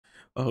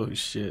Oh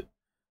shit.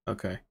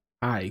 Okay.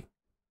 Hi.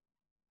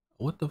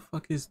 What the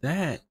fuck is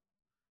that?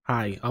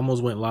 Hi.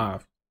 Almost went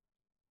live.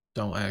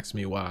 Don't ask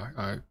me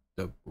why.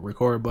 The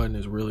record button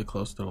is really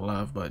close to the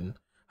live button.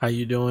 How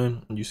you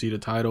doing? You see the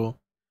title.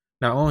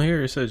 Now on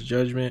here it says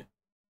judgment,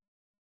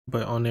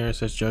 but on there it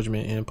says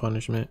judgment and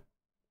punishment.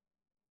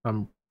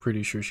 I'm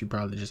pretty sure she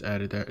probably just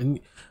added that. And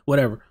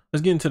whatever.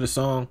 Let's get into the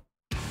song.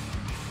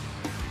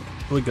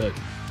 We good.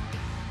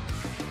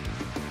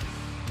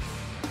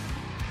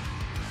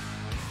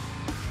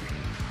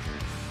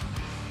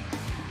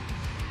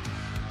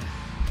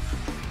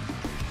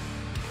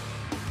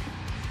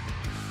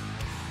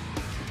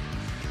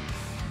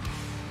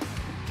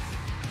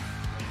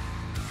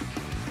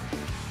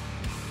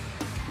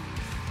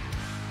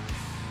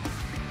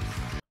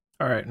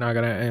 All right, now I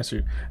gotta ask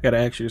you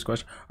this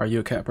question. Are you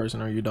a cat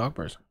person or are you a dog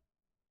person?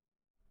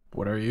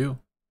 What are you?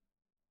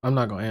 I'm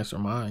not gonna answer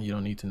mine. You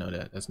don't need to know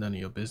that. That's none of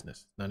your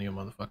business. None of your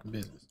motherfucking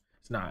business.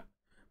 It's not.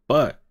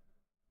 But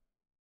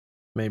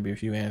maybe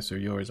if you answer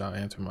yours, I'll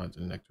answer mine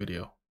in the next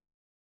video.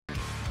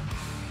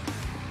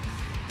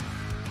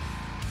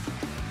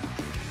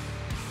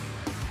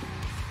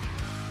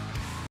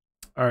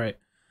 All right.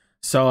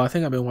 So I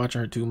think I've been watching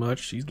her too much.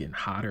 She's getting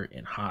hotter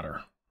and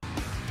hotter.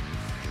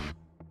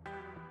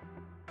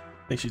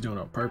 I think she's doing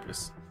it on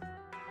purpose.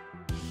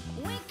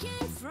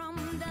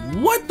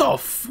 What the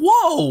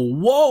whoa,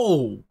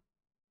 whoa.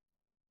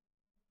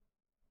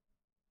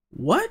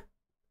 What?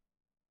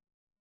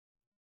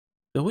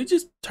 Did we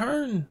just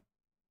turn?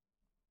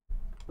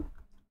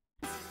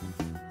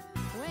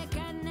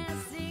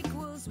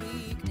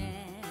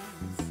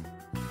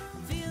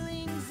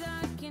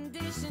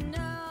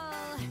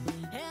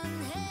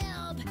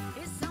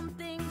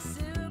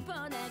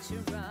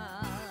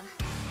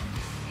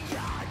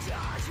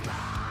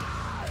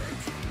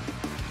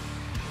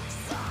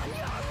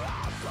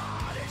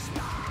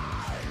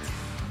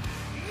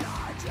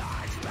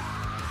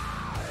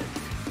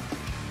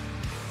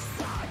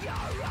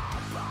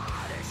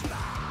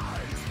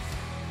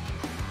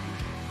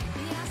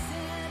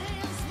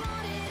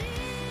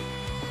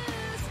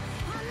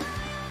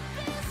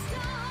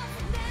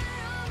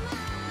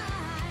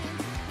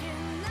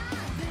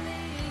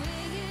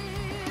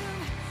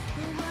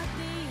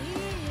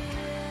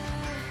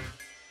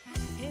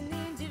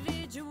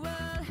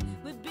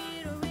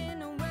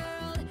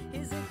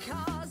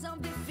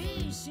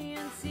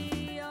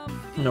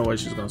 No way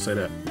she's gonna say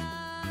that.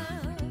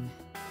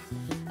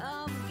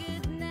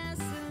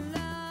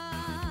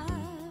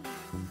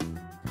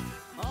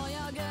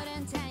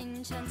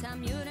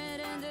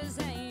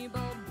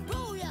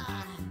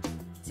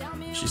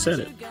 She said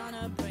it.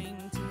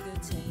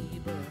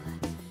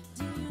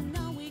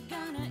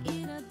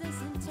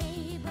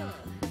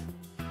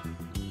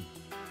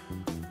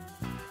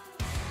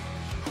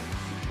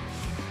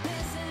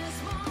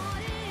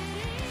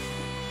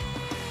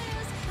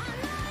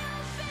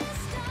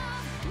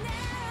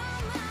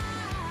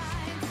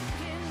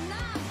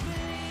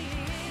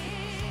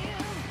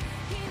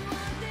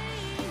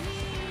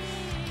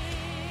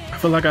 I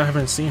feel like I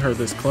haven't seen her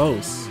this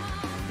close.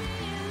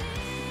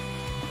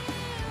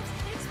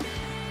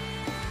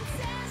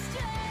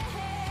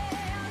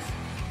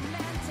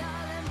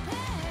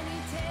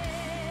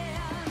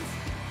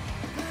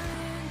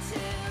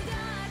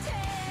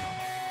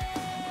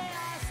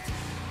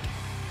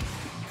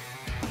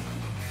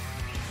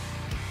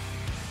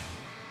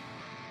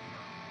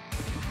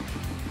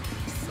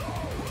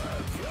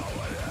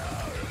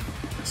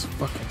 It's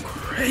fucking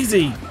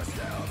crazy.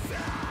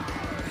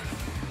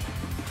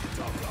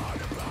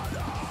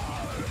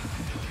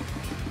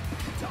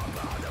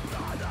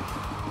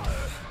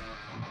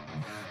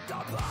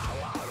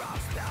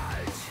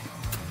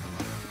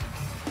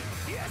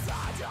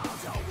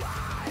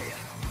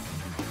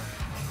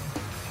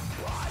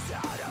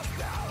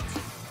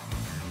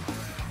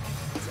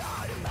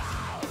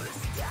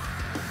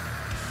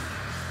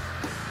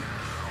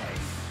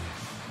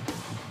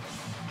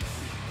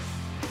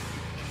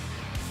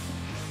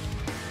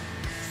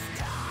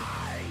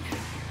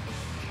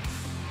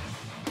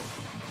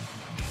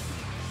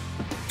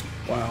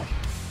 Wow.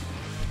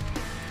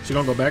 She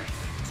gonna go back?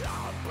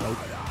 Nope.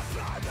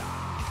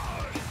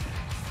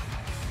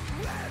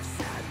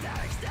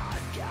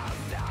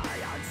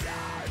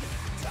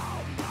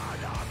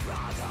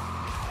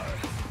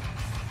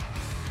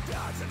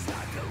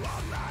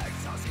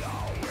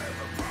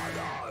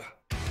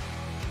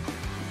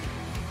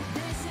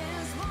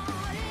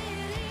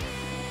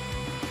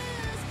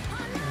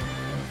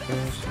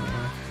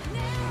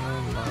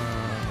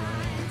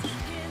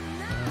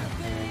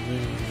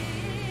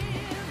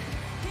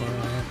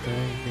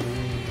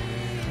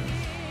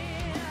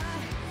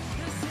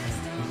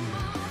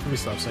 Let me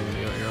stop singing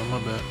in your ear, my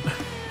bad.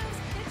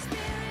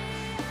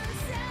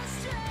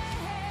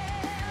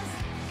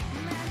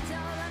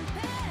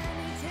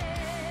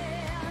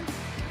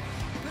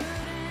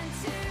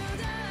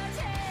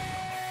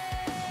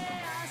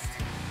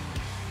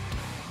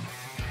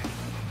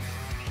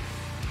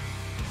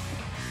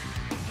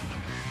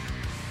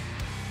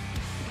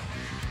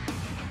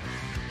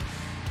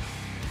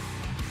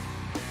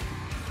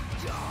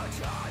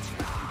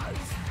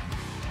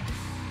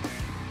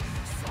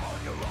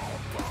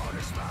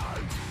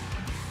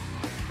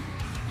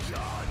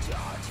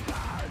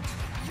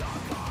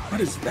 What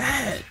is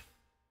that?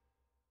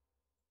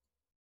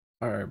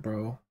 Alright,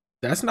 bro.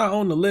 That's not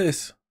on the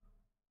list.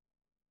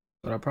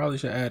 But I probably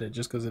should add it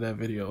just because of that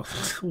video.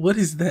 What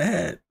is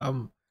that?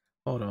 Hold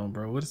on,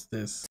 bro. What is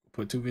this?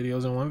 Put 2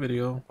 videos in 1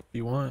 video if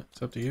you want.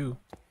 It's up to you.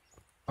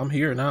 I'm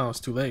here now. It's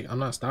too late. I'm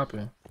not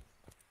stopping.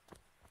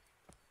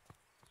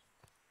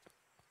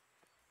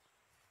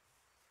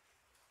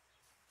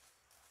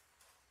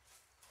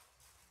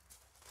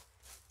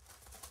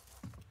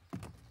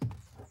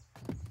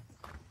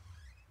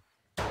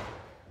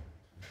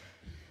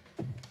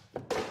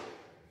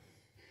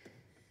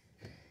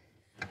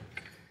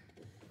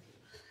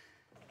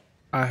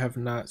 I have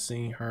not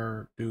seen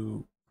her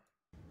do.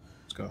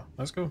 Let's go.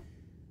 Let's go.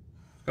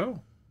 Let's go.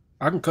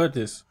 I can cut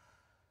this.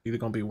 Either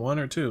gonna be 1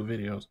 or 2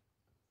 videos.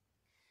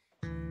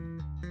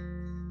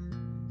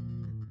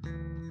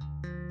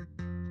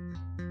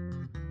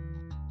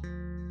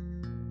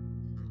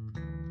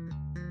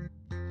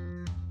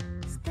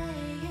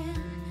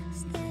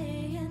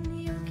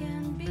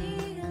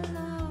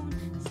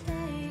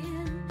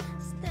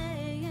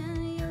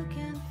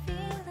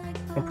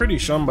 I'm pretty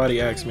sure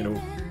somebody asked me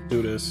to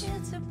do this.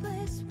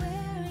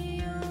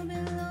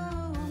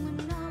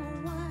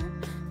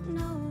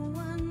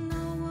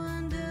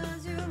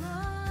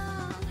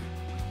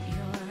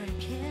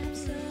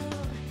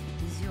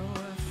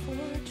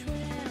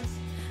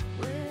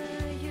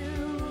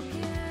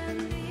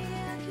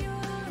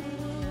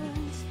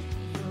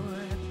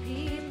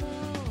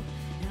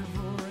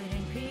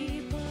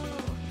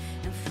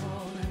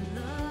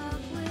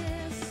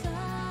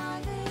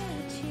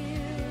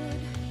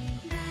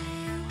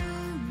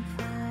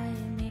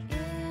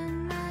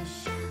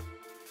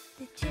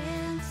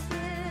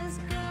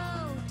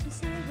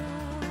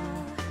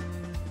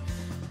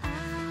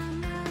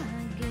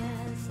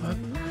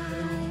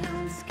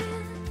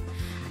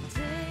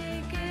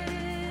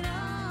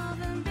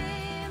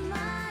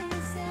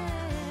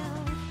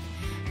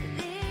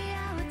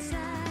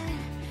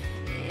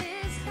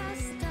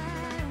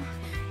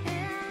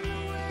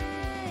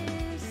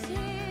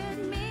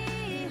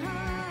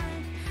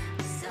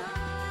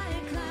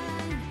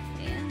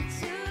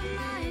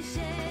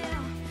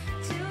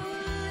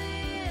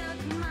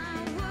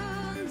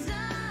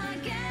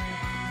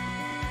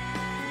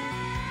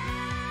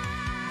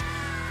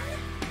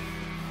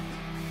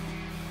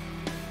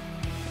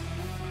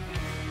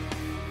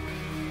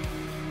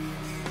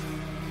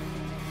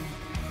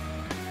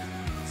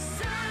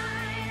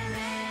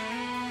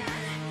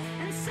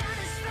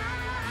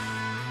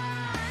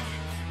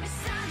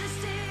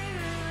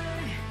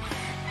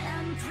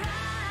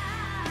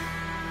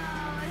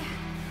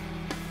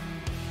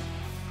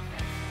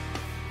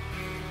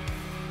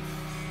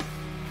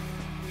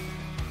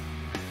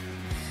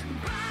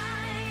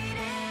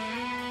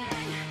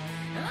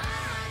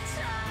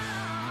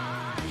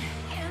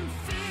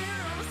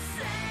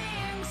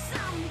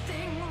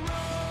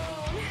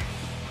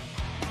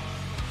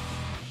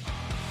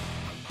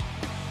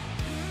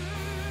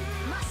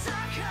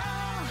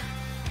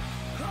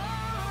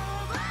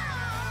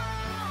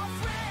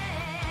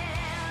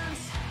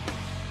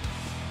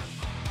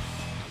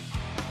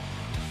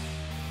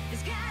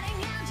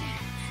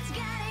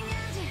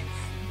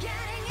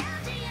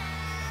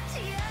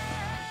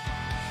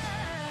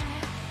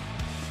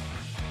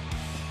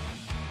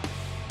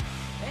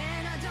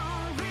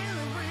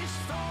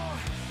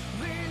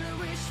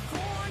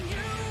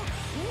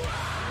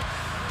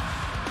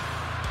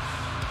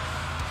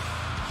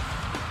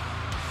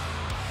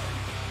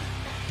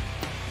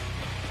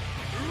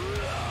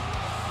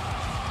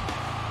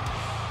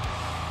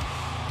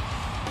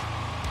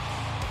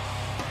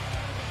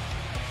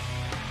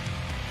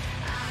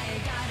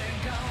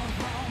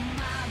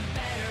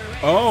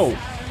 Oh.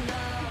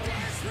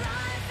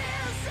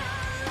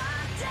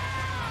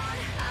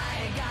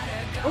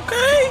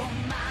 Okay.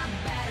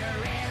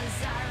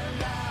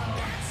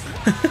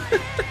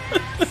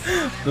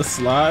 The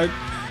slide.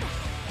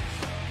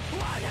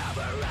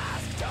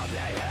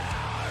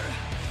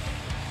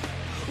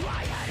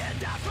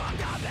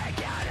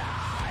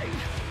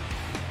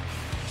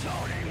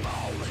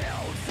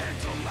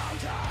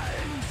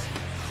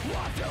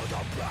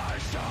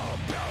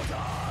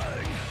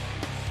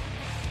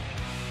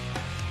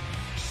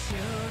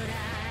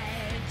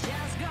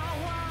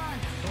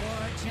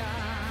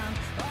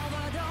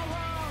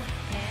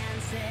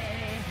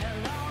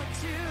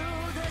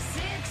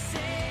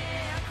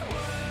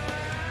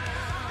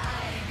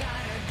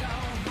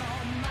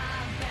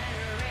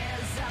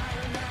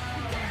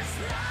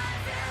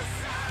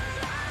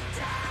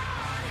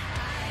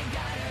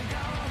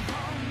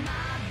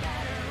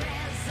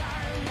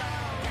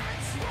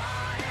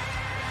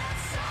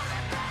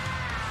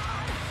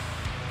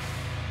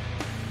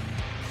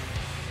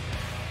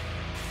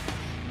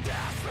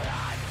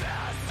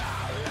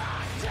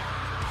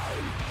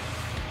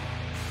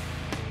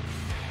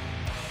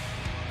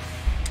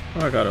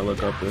 I gotta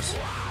look up this.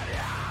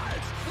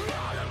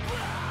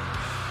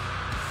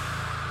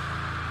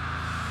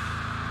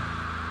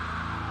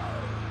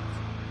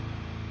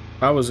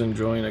 I was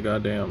enjoying a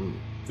goddamn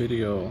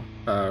video.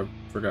 I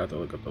forgot to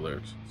look up the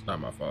lyrics. It's not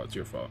my fault. It's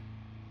your fault.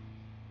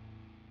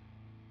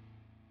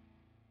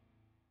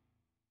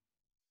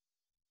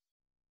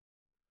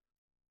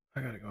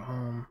 I gotta go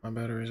home. My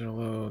batteries are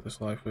low.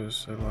 This life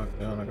is locked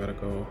down. I gotta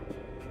go.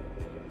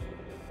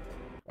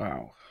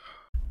 Wow.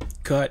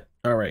 Cut.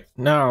 All right.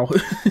 Now,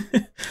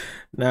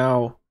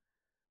 now,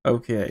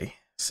 okay.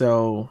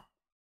 So,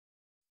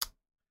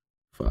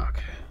 fuck.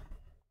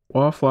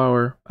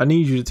 Wallflower. I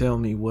need you to tell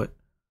me what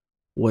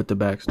the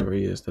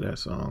backstory is to that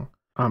song.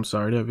 I'm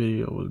sorry, that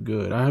video was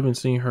good. I haven't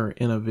seen her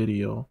in a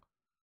video.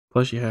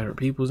 Plus, she had her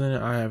peoples in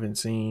it. I haven't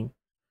seen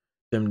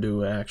them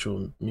do an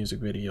actual music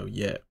video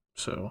yet.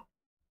 So,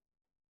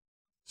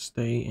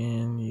 stay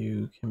in.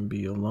 You can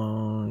be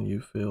alone. You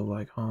feel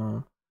like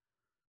home.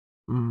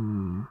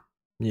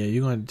 Yeah,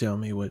 you're going to tell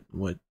me what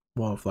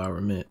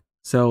Wallflower meant.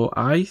 So,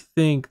 I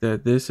think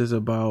that this is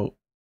about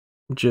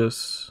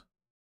just,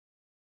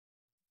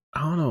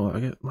 I don't know, I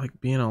get like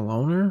being a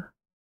loner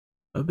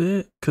a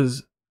bit,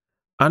 because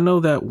I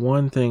know that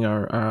one thing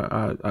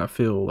I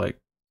feel like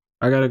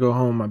I gotta go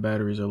home, my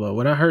batteries are low.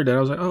 When I heard that, I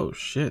was like, oh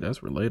shit, that's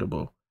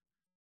relatable.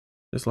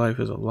 This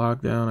life is a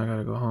lockdown. I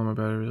gotta go home, my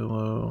batteries are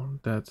low.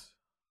 That's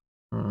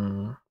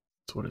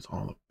what it's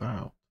all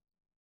about.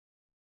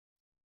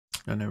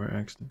 I never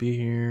asked to be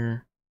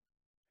here.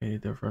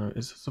 Hated that front.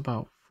 Is this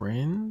about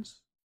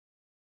friends?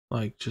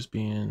 Like just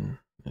being,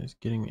 it's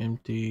getting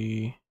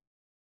empty.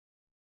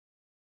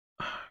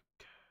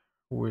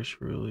 Wish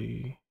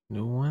really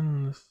new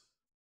ones.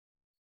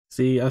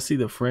 See, I see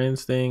the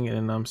friends thing,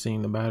 and I'm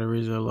seeing the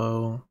batteries are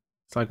low.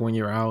 It's like when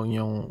you're out and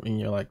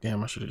you're like,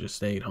 damn, I should have just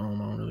stayed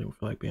home. I don't really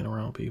feel like being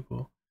around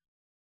people.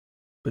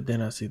 But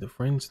then I see the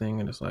friends thing,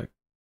 and it's like,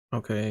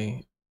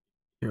 okay,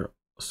 your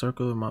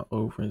circle of my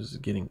old friends is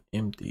getting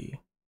empty.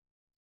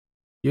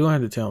 You're gonna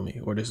have to tell me,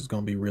 or this is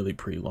gonna be really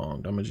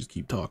prolonged. I'm gonna just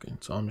keep talking,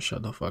 so I'm gonna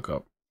shut the fuck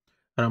up,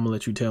 and I'm gonna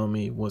let you tell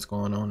me what's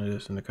going on in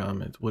this in the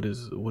comments. What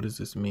does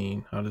this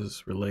mean? How does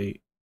this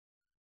relate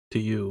to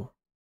you?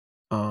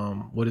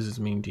 What does this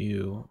mean to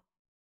you?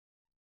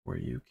 Where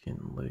you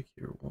can lick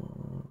your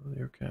wound,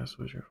 your cast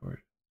with your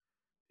fortune.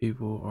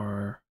 People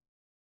are.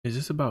 Is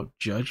this about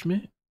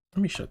judgment?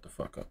 Let me shut the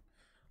fuck up.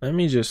 Let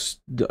me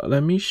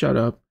shut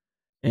up,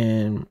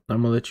 and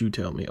I'm gonna let you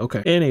tell me.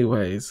 Okay.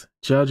 Anyways,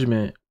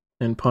 judgment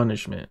and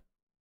punishment.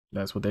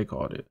 That's what they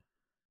called it,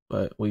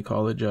 but we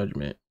call it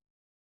judgment.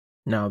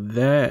 Now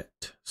that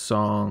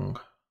song,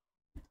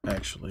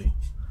 actually,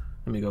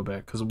 let me go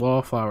back because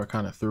Wallflower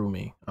kind of threw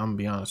me. I'm gonna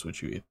be honest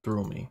with you, it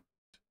threw me.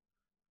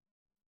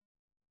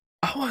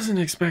 I wasn't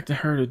expecting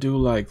her to do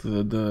like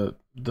the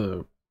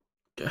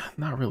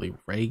not really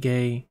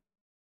reggae,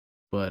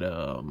 but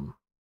I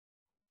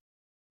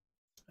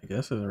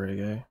guess it's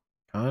reggae,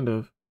 kind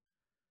of.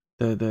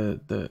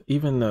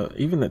 Even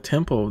the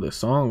tempo of the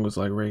song was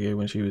like reggae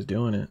when she was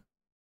doing it.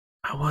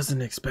 I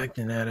wasn't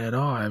expecting that at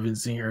all. I haven't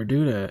seen her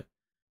do that.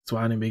 That's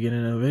why I didn't begin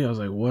in the video. I was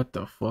like, what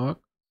the fuck?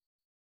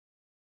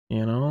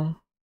 You know?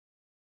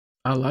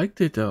 I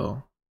liked it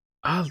though.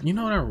 You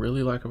know what I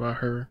really like about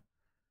her?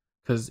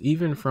 Cause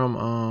even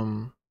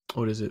from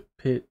what is it?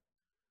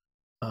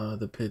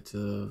 The pits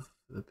of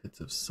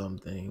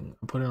something.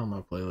 I put it on my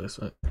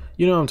playlist.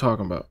 You know what I'm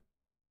talking about.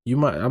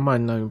 I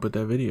might not even put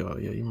that video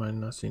out yet. You might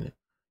not have seen it.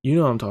 You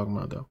know what I'm talking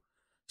about though.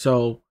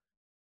 So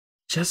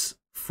just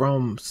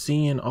from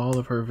seeing all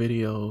of her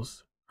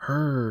videos,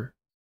 her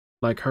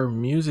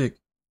music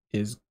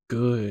is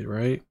good,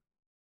 right?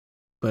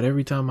 But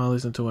every time I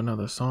listen to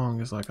another song,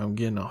 it's like I'm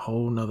getting a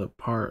whole nother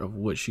part of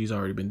what she's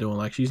already been doing.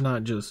 Like she's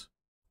not just,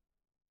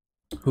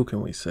 who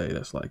can we say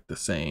that's like the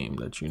same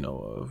that you know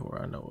of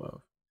or I know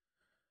of?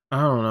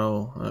 I don't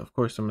know. Of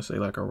course, I'm gonna say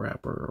like a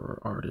rapper or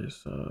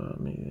artist. I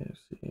mean,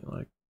 see,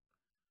 like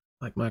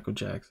Michael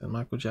Jackson.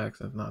 Michael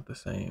Jackson's not the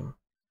same.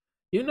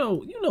 You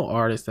know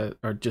artists that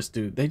are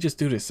they just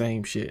do the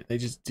same shit. They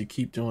just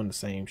keep doing the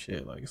same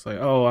shit. Like it's like,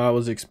 oh, I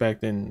was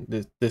expecting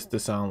this to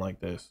sound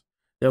like this.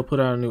 They'll put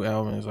out a new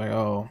album. It's like,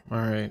 oh, all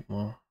right,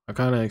 well, I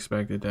kind of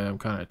expected that. I'm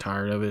kind of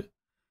tired of it.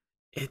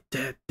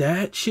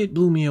 That shit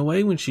blew me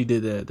away when she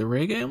did that. The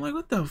reggae. I'm like,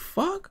 what the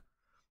fuck?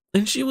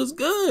 And she was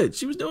good.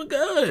 She was doing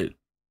good.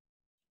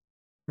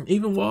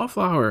 Even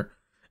Wallflower.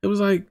 It was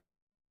like, I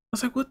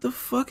was like, what the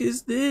fuck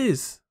is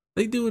this?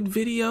 They doing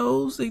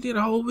videos. They did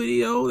a whole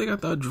video. They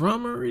got the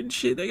drummer and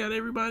shit. They got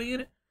everybody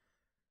in it.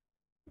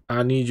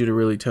 I need you to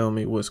really tell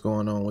me what's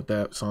going on with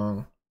that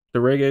song. The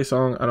reggae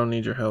song, I don't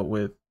need your help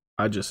with.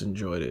 I just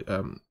enjoyed it.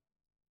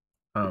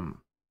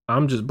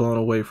 I'm just blown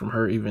away from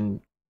her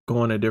even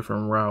going a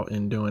different route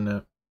and doing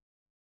that.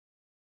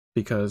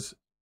 Because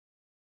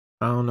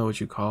I don't know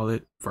what you call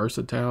it.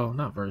 Versatile?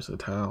 Not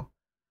versatile.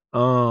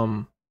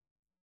 Man,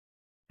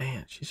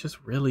 she's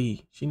just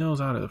really, she knows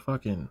how to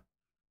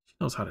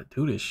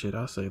do this shit.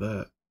 I'll say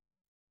that.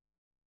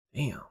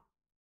 Damn.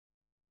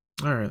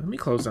 All right, let me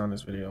close down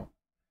this video.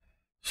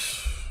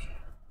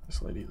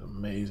 This lady's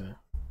amazing.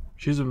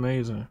 She's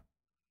amazing.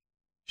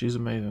 She's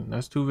amazing.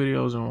 That's 2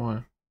 videos in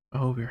one. I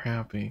hope you're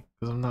happy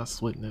because I'm not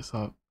splitting this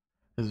up.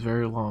 It's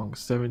very long,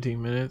 17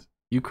 minutes.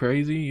 You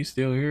crazy? You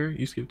still here?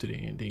 You skipped to the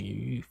ending.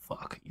 You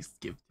fuck. You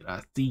skipped it.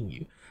 I seen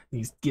you.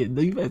 You skip.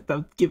 You better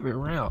stop skipping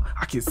around.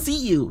 I can see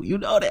you. You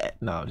know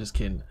that. No, I'm just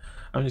kidding.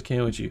 I'm just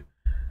kidding with you.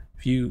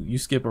 If you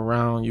skip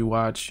around, you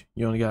watch.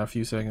 You only got a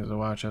few seconds to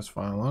watch. That's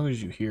fine. As long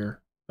as you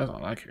here. That's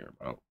all I care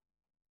about.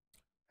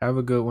 Have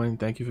a good one.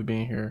 Thank you for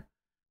being here.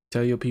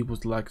 Tell your people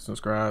to like and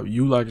subscribe.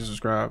 You like and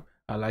subscribe.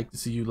 I like to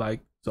see you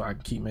like so I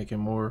can keep making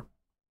more.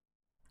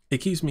 It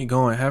keeps me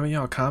going. Having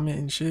y'all comment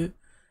and shit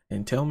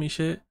and tell me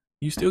shit.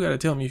 You still gotta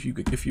tell me if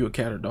you a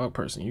cat or dog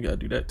person. You gotta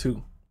do that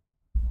too.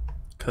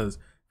 Cause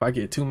if I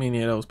get too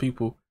many of those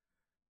people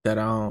that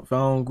if I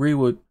don't agree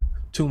with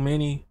too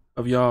many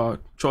of y'all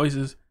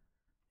choices,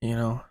 you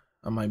know,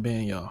 I might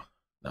ban y'all.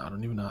 No, I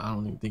don't even know. I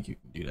don't even think you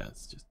can do that. I'm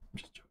just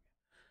joking.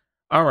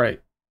 All right.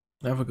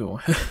 Have a good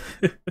one.